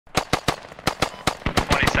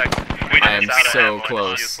check. I am so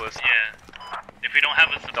close. Yeah. If we don't have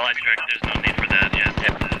a supply truck, there's no need for that. Yeah.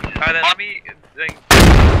 Alright, then let me.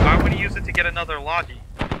 I want to use it to get another Logi.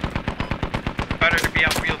 Better to be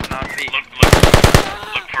on wheels than on feet. Look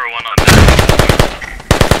for one on that.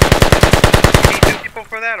 Need two people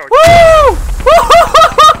for that, or? Woo!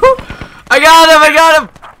 I got him! I got him!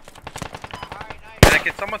 Yeah,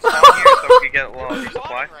 can someone spawn here so we can get a little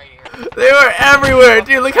resupply? They were everywhere,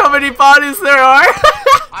 dude. Look how many bodies there are.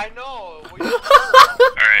 I know.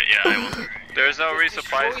 Alright, yeah, I will. There's no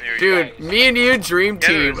resupplies near you. Dude, me and you, dream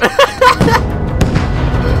team.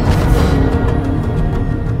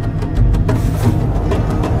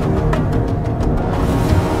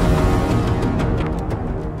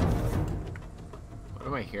 What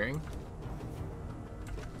am I hearing?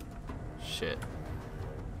 Shit.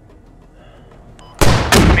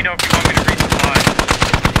 Let me know if you want me to resupply.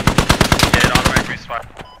 Yeah, automatic resupply.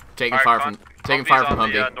 Taking fire from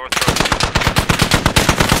Humvee. North road.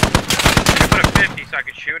 I put a 50 so I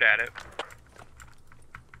can shoot at it.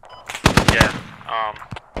 Yeah.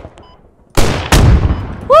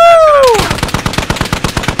 Woo!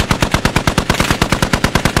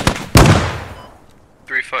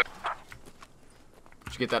 3 foot.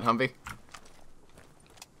 Did you get that Humvee?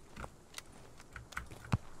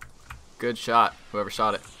 Good shot, whoever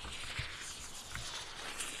shot it.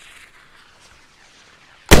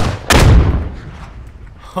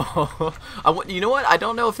 You know what? I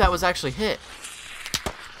don't know if that was actually hit.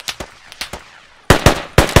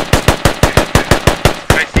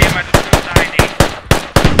 I see him at the 290.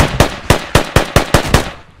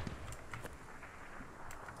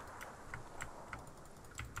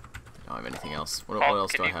 I don't have anything else. What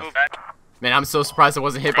else do I have? Move back? Man, I'm so surprised I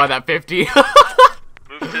wasn't hit by that 50.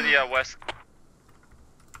 Move to the west.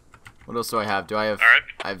 What else do I have? Alright.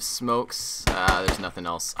 I have smokes. There's nothing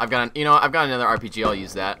else. I've got another RPG. I'll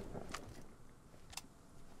use that.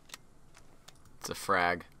 It's a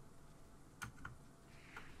frag.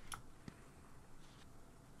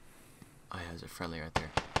 Oh yeah, there's a friendly right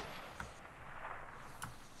there.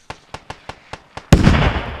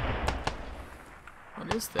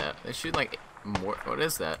 What is that? They shoot like more. What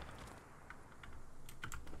is that?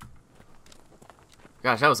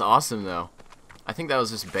 Gosh, that was awesome though. I think that was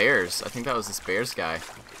just bears. I think that was this bears guy.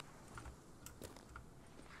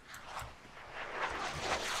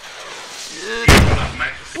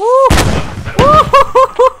 Woo!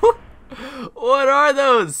 What are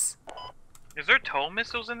those? Is there tow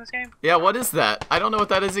missiles in this game? Yeah, what is that? I don't know what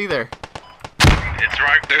that is either. It's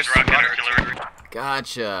rocket artillery.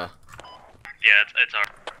 Gotcha. Yeah, it's our.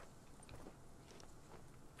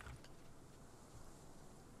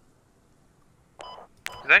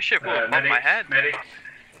 That shit blew above my head. Medic.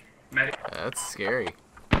 That's scary.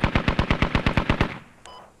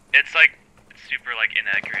 It's like super like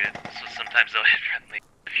inaccurate, so sometimes they'll hit friendly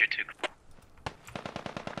if you're too close.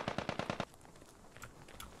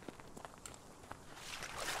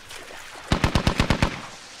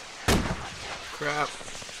 Crap.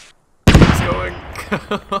 It's going.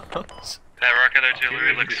 That rocket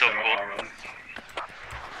artillery looks so cool.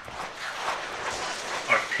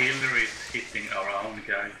 Artillery is hitting our own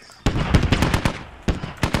guys.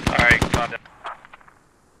 Alright, calm down.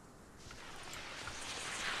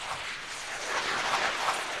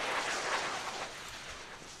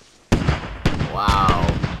 Wow.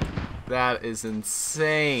 That is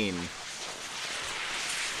insane.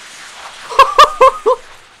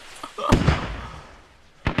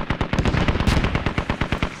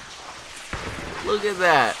 Look at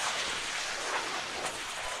that.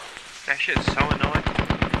 That shit's so annoying.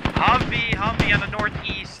 Humvee on the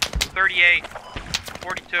northeast, 38,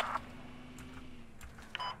 42.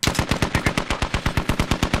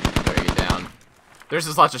 There, you down. There's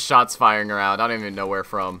just lots of shots firing around. I don't even know where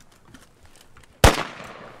from.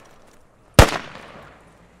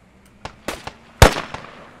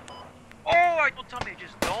 Oh, don't tell me I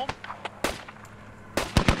just dome.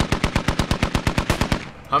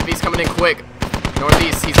 Humvee's coming in quick.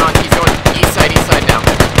 Northeast. He's going east side now.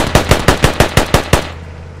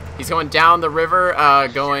 He's going down the river,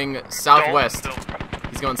 going southwest.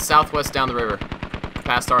 He's going southwest down the river,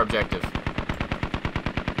 past our objective.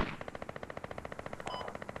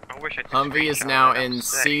 I wish I took Humvee is screenshot now of that. in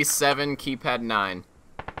C7, keypad 9.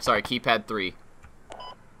 Sorry, keypad 3.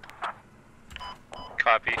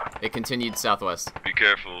 Copy. It continued southwest. Be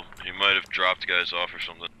careful, you might have dropped guys off or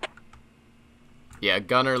something. Yeah,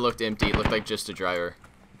 gunner looked empty. It looked like just a driver.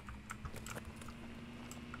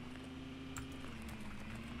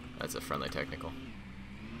 That's a friendly technical.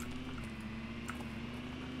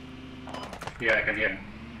 Yeah, I can hear him.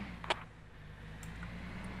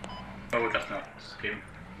 Oh, that's not him.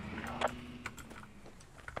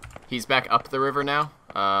 He's back up the river now.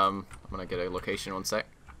 I'm gonna get a location 1 sec.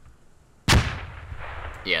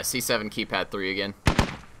 Yeah, C7 keypad 3 again.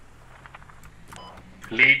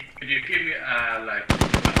 Lead, could you give me like a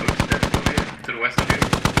footstep over here to the west of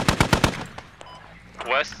you?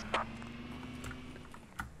 West.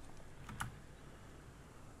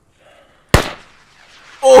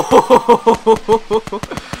 Oh!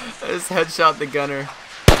 I just headshot the gunner.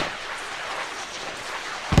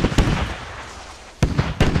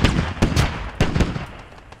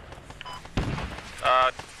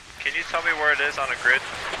 Can you tell me where it is on a grid?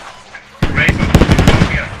 Right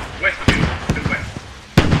over here. West of you. To the west.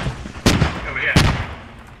 Over here.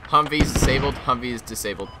 Humvee's disabled. Humvee is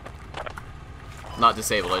disabled. Not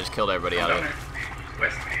disabled, I just killed everybody out of it.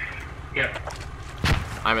 West. Yeah.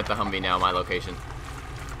 I'm at the Humvee now, my location.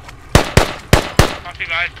 Copy,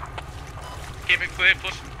 guys. Keep it clear,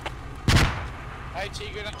 push. Hey,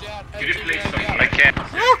 Tigger, I'm down. Could you please stop? I can't.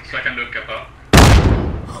 So I can look up.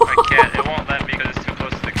 I can't. It won't let me because it's too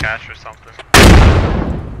close to the cache or something.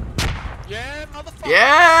 Yeah, motherfucker.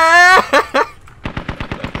 Yeah!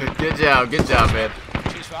 Good job, man.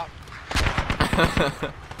 Cheers, Rob.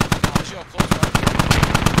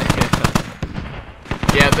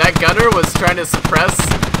 Yeah, that gunner was trying to suppress.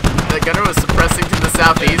 That gunner was suppressing to the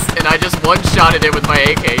southeast, and I just one-shotted it with my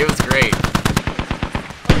AK. It was great.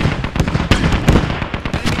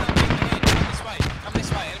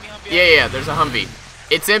 Yeah, there's a Humvee.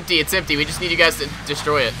 It's empty. We just need you guys to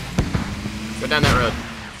destroy it. Go down that road.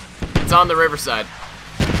 It's on the riverside.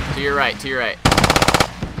 To your right.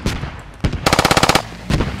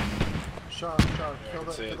 Shot, kill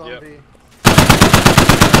the Humvee.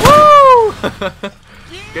 Woo!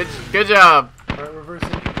 Good job. Alright,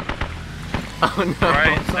 reversing. Oh no.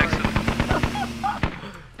 Right, sorry. exit.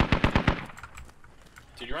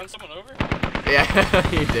 Did you run someone over? Yeah,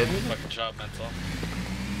 you did. Fucking job, mental.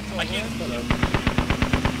 I can't.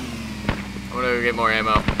 I'm gonna go get more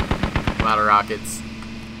ammo. I'm out of rockets.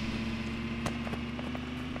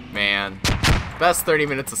 Man. Best 30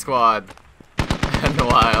 minutes of squad in a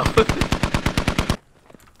while.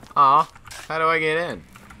 Aw, how do I get in?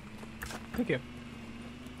 Thank you.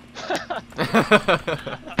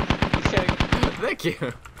 Thank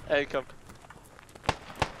you. Hey, come.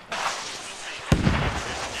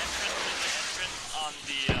 On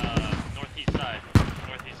the northeast side.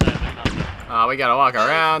 Oh, we gotta walk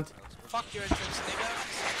around. Fuck your entrance, nigga.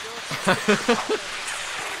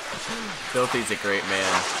 Filthy's a great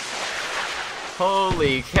man.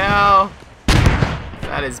 Holy cow.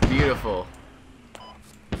 That is beautiful.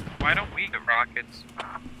 Why don't we get rockets?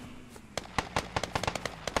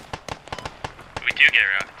 We do get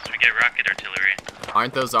rockets. We get rocket artillery.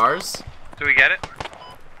 Aren't those ours? Do we get it?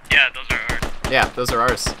 Yeah, those are ours. Yeah, those are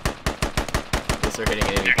ours. Those are hitting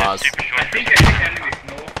enemy They're paws. just super short. I think enemies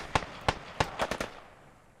north.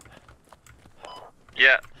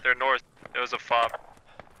 Yeah, they're north. It was a fob.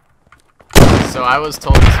 So I was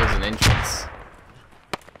told this was an entrance.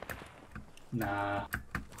 Nah.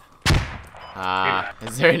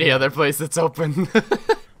 Is there any other place that's open?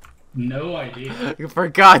 No idea. For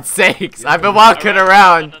God's sakes, I've been walking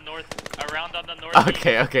around. Around on the north.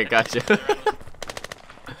 Okay, gotcha.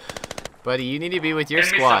 Buddy, you need to be with your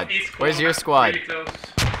Enemy squad. southeast Where's corner, your squad? Really close.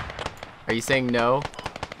 Are you saying no?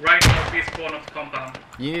 Right northeast corner of the compound.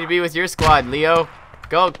 You need to be with your squad, Leo.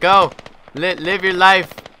 Go. Live your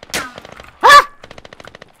life.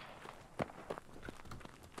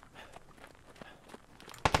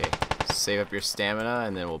 Okay, save up your stamina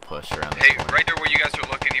and then we'll push around this Hey, corner. right there where you guys are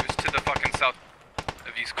looking, he was to the fucking south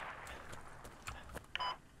of you.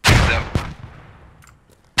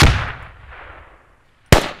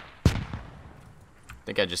 I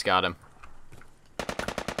think I just got him.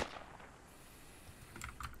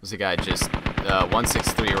 There's a guy just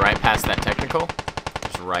 163 right past that technical.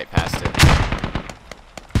 Just right past it.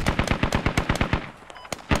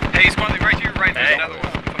 Hey, squad, right to your right, there's Hey. another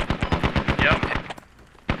one. Yep.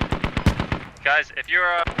 Guys, if you're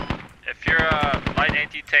a light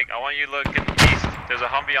anti-tank, I want you to look in the east. There's a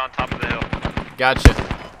Humvee on top of the hill. Gotcha.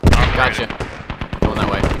 Going that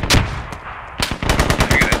way.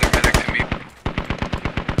 I got another medic to me.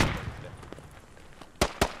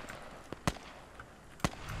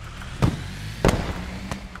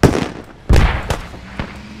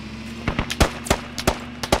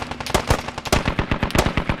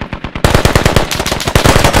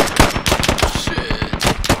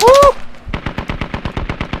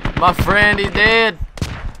 My friend, he's dead.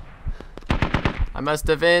 I must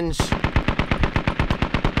avenge.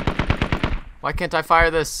 Why can't I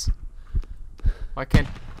fire this? Why can't...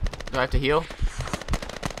 Do I have to heal?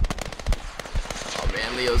 Oh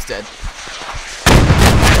man, Leo's dead.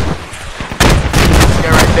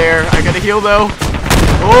 there. I gotta heal though.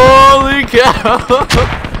 Holy cow!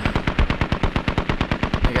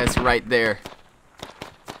 That guy's right there.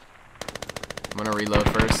 I'm gonna reload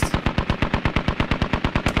first.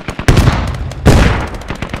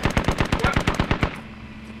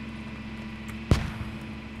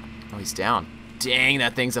 Oh, he's down. Dang,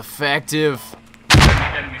 that thing's effective.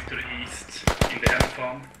 Enemies to the east in the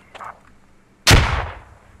farm.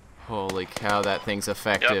 Holy cow, that thing's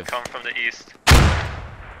effective. Yep, come from the east.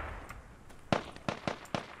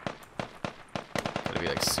 Gotta be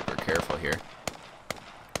like super careful here.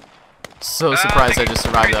 So surprised I just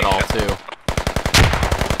survived that all too.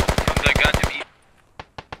 From the gun to me.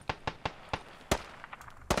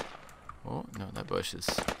 Oh, no, that bush is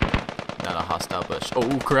not a hostile bush.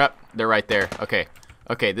 Oh, crap. They're right there. Okay.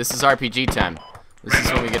 Okay, this is RPG time. This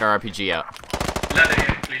is when we get our RPG out. Ladder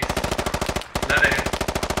in, please. Ladder in.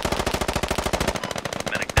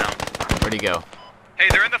 Medic down. Where'd he go? Hey,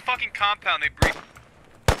 they're in the fucking compound. They breathe.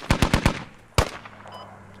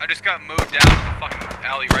 I just got mowed down in the fucking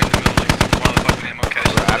alley right in the middle. Like, one of the fucking ammo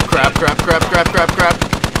caches. Crap, crap, crap, crap, crap, crap.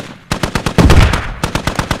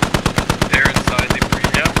 They're inside. They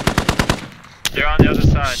breathe. Yep. They're on the other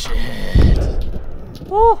side. Shit.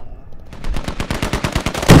 Woo.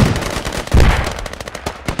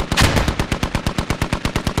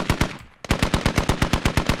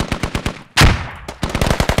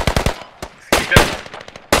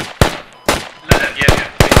 Ladder, yeah.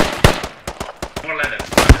 More ladder.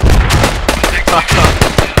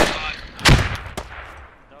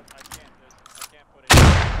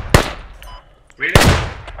 Really?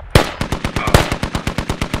 Oh.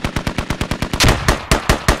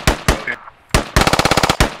 Okay.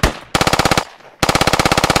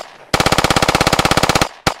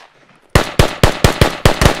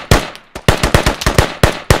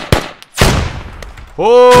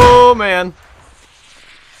 Oh, man.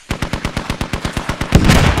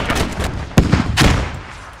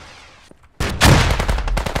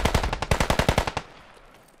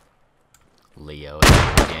 Leo,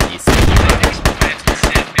 again, you see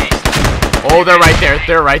oh, they're right there.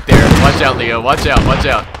 They're right there. Watch out, Leo. Watch out. Watch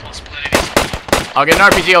out. I'll get an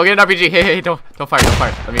RPG. I'll get an RPG. Hey, hey, don't fire. Don't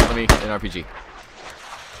fire. Let me get an RPG.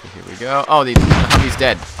 Here we go. Oh, the Humvee's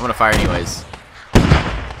dead. I'm gonna fire anyways.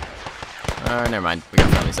 Never mind. We got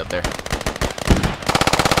friendlies up there.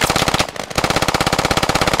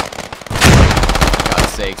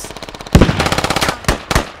 God's sakes.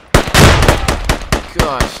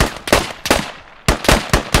 Gosh.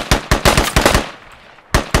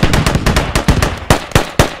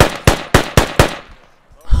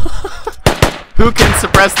 Who can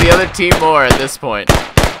suppress the other team more at this point?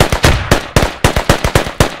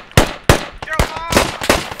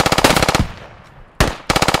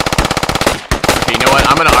 Okay, you know what?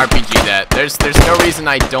 I'm gonna RPG that. There's no reason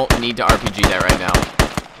I don't need to RPG that right now.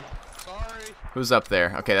 Sorry. Who's up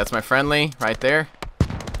there? Okay, that's my friendly right there.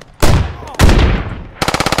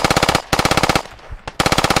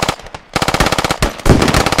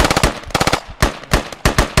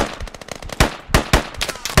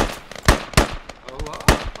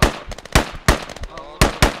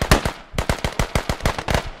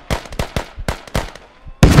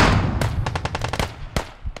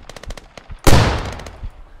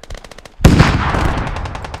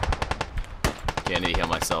 I need to heal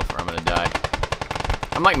myself or I'm gonna die.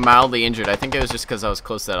 I'm like mildly injured. I think it was just because I was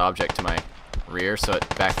close to that object to my rear, so it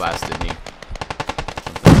backblasted me.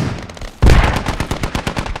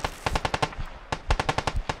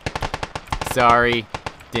 Sorry,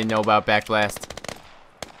 didn't know about backblast.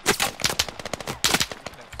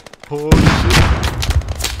 Oh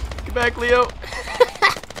shit! Get back, Leo!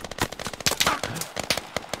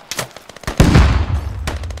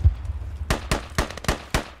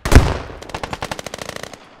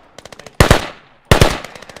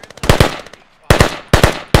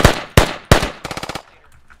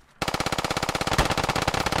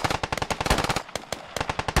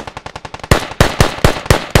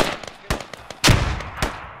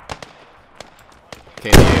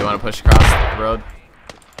 Okay, Leo, you want to push across the road?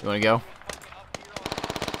 You want to go?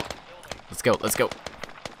 Let's go, let's go.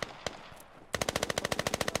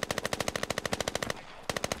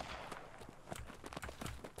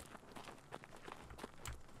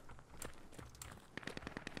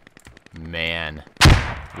 Man,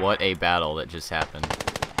 what a battle that just happened.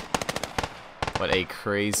 What a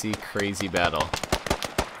crazy, crazy battle.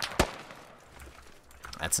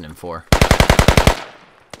 That's an M4.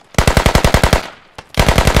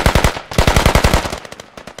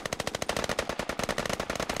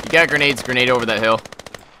 You got grenades, grenade over that hill.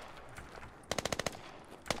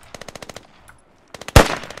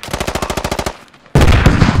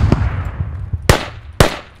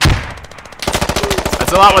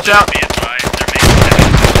 Still out, watch out! Be advised, their main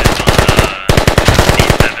position is on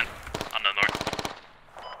D7 on the north.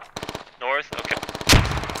 North, okay.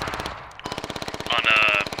 On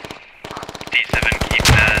D7, keep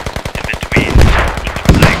that in between.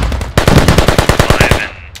 Looks like 5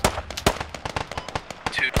 and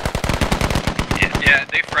 2. Yeah,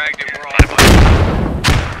 they fragged it. We're all.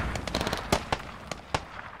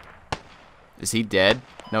 Is he dead?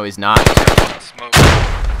 No, he's not. Smoke.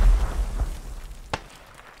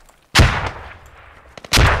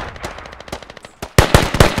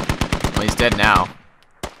 Well, he's dead now.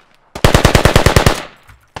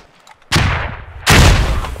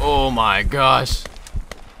 Oh my gosh.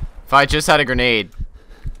 If I just had a grenade.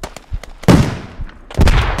 I'm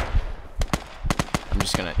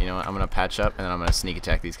just gonna, you know what, I'm gonna patch up and then I'm gonna sneak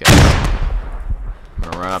attack these guys. I'm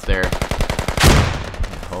gonna run up there.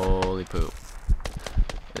 Holy poop.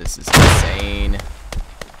 This is insane.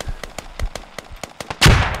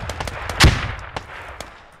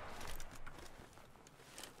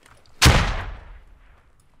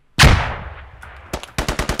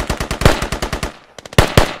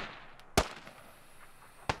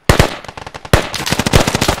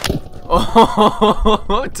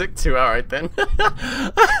 Oh, it took 2 hours right then.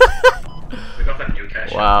 We got that new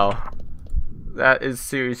cache. Wow. That is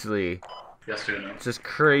seriously Just so you know. just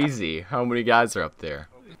crazy how many guys are up there.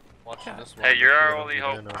 Hey, you're our only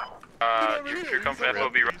hope. If you come from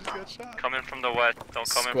FOB, coming from the west, don't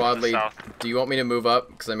come in Squad from the lead, south. do you want me to move up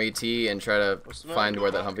because I'm AT and try to find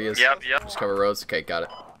where that Humvee is? Yep. Just cover roads? Okay, got it.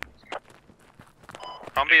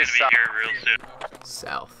 Humvee is south. Here real soon.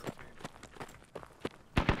 South.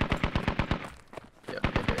 Yep,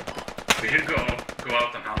 We should go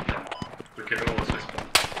out and hunt them. We can always respond.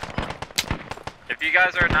 If you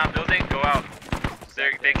guys are not building, go out.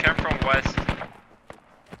 They come from west.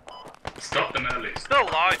 Stop them early. Still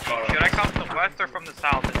lodge. Should I come from the west or from the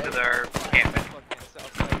south into their encampment?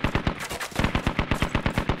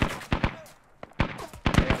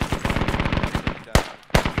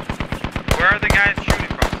 Where are the guys shooting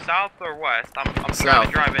from? South or west? I'm trying South.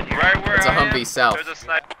 to drive in here. Right where It's a I am, Humvee south. There's a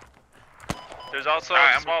sniper. There's also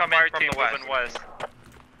Alright, a I'm small coming fire from team the west. moving west.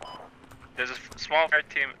 There's a small fire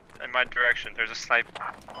team in my direction. There's a sniper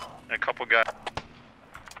and a couple guys.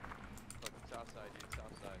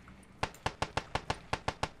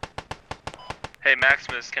 Hey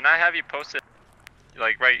Maximus, can I have you posted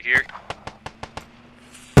like right here?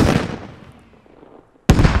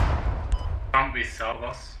 Humvee south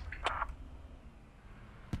us.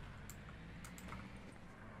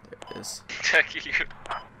 There it is. Check you.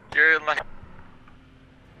 You're in like.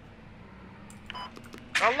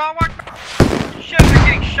 Allah Akbar! Shit, they're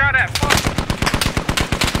getting shot at.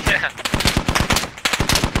 Fuck! Yeah.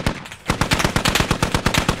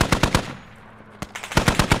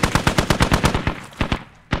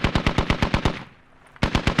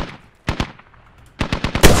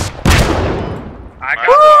 I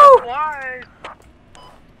got supplies!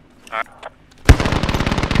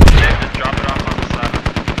 Yeah, just drop it off on the side.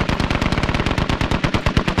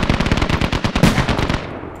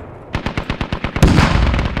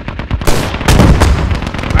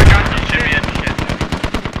 I got you. Should be in shit.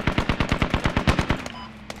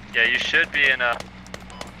 Yeah, you should be in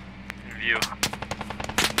view.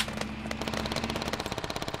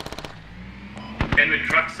 Can we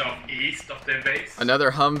truck southeast of their base?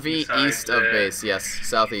 Another Humvee Beside east of the- base, yes,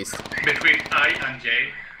 southeast. Between I and J.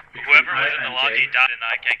 Between Whoever I was in the and lobby J. died and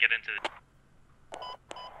I can't get into it.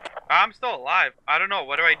 I'm still alive. I don't know.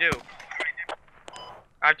 What do I do?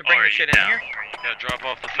 I have to bring Or the are shit you in down? here? Yeah, drop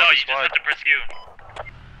off the No, fucking you just slide. have to press Q.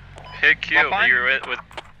 Hit Q. What button? You're with.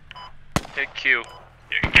 Hit Q.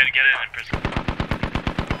 You gotta get it and press.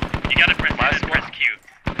 You gotta press My it and press Q.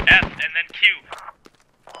 F and then Q.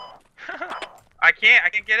 I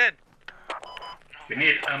can't get in. We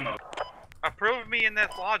need ammo. Approve me in this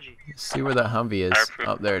logi. See where that Humvee is.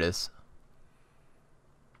 Oh, there it is.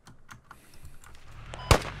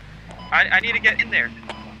 I need to get in there.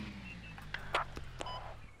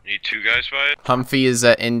 Need 2 guys by it? Humvee is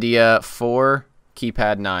at India 4,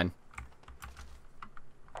 keypad 9.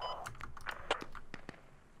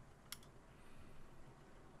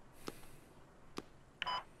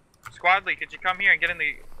 Squad lead, could you come here and get in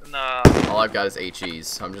the All I've got is HEs,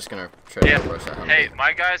 so I'm just gonna try to rush that Humvee. Hey,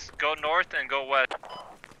 my guys, go north and go west.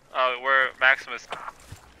 Where Maximus.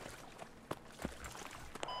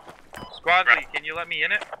 squad lead, can you let me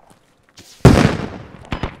in it?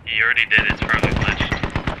 He already did. It's probably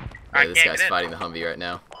glitched. I Yeah, this can't guy's get in. fighting the Humvee right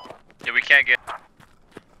now. Yeah, we can't get.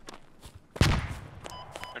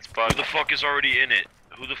 It's Who bugged. the fuck is already in it?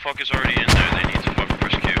 Who the fuck is already in there? They need to fucking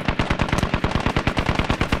press Q.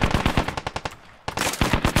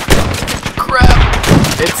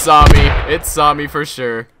 It saw me. It saw me for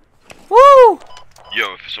sure. Woo!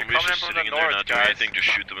 Yo, if somebody's just sitting in there not doing anything, just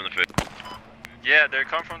shoot them in the face. Yeah, they're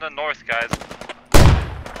coming from the north, guys.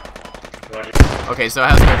 Okay, so it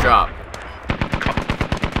has no drop.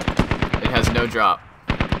 It has no drop.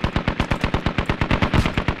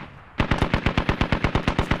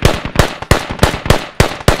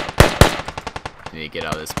 I need to get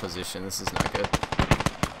out of this position. This is not good.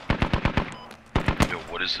 Yo,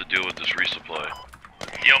 what is the deal with this resupply?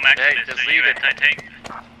 Yo, Maximus, just leave it. Anti-tank?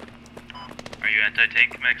 Are you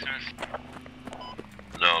anti-tank, Maximus?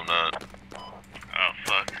 No, I'm not. Oh,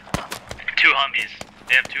 fuck. 2 Humvees.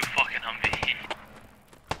 They have 2 fucking Humvees.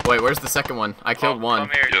 Wait, where's the second one? I killed one.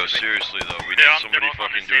 Yo, seriously though, we need somebody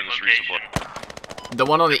fucking doing this resupply. The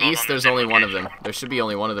one on the east, there's only one of them. There should be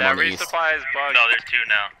only one of them on the east. Resupply is bugged. No, there's 2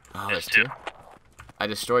 now. Oh, there's 2? I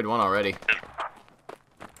destroyed one already.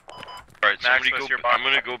 Alright, somebody go. I'm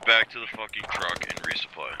gonna go back to the fucking truck and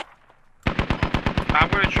resupply. I'm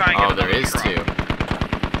gonna try and get there is truck. 2.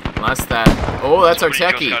 Unless that. Oh, that's Somebody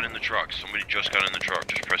our just techie. got in the truck. Somebody just got in the truck.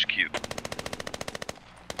 Just press Q.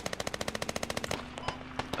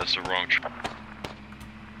 That's the wrong truck.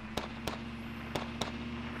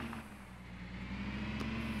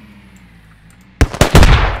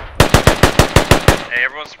 Hey,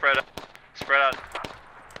 everyone spread out. Spread out.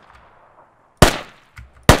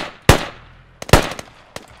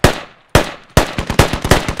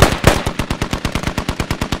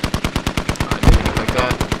 I didn't click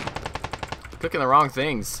that. Clicking the wrong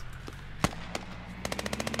things.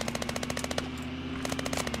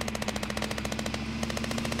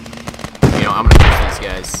 You know, I'm gonna push these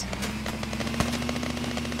guys.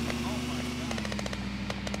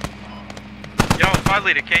 Yo, Squad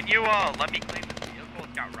Leader, can you let me claim this vehicle?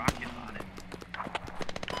 It's got rockets on it.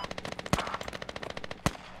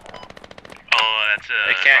 Oh, that's a.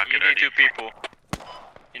 They can't. You need 2 people.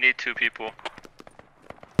 You need 2 people.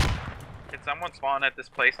 Can someone spawn at this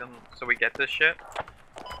place and so we get this shit?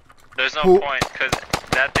 There's no point, because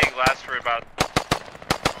that thing lasts for about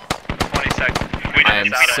 20 seconds. I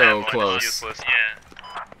am so close. Yeah.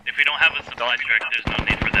 If we don't have a supply truck, there's no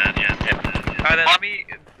need for that, yeah. Alright, then let me...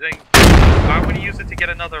 I'm gonna use it to get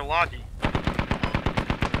another Logi.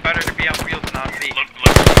 Better to be on wheels than on feet. Look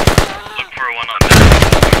for one on that.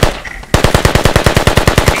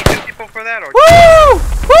 You need 2 people for that, or... Woo!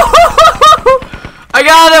 I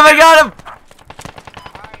got him! I got him!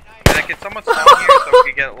 Can someone spawn here so we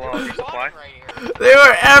can get a little resupply? They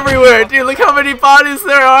were everywhere, dude. Look how many bodies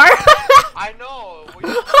there are. I know.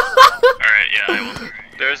 Alright, yeah, I will.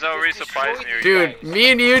 There's no resupplies near you. Dude, me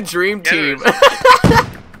and you, dream team.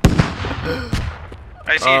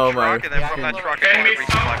 I see a truck, and then from that truck, I Enemy get a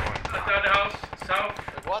resupply south. point. Outside the house. South.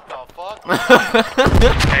 What the fuck?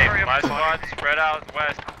 Hey, my squad spread out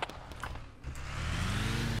west.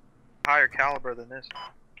 Higher caliber than this.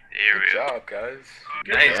 Here we Good go. job, guys.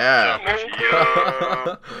 Nice Yeah.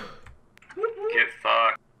 job, Get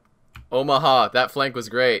fucked. Omaha, that flank was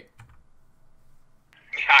great.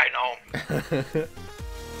 Yeah, I know.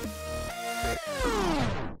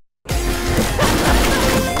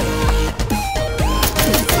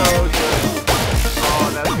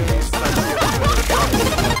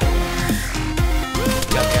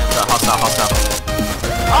 Hostile.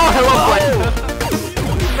 Oh, hello, flank.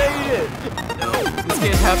 We made it. No, this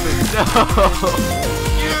can't happen. No.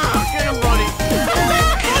 Yeah, get him, buddy.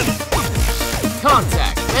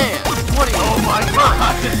 Contact, man. 20. Oh my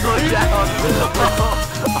God! Slow down.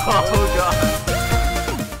 Oh God.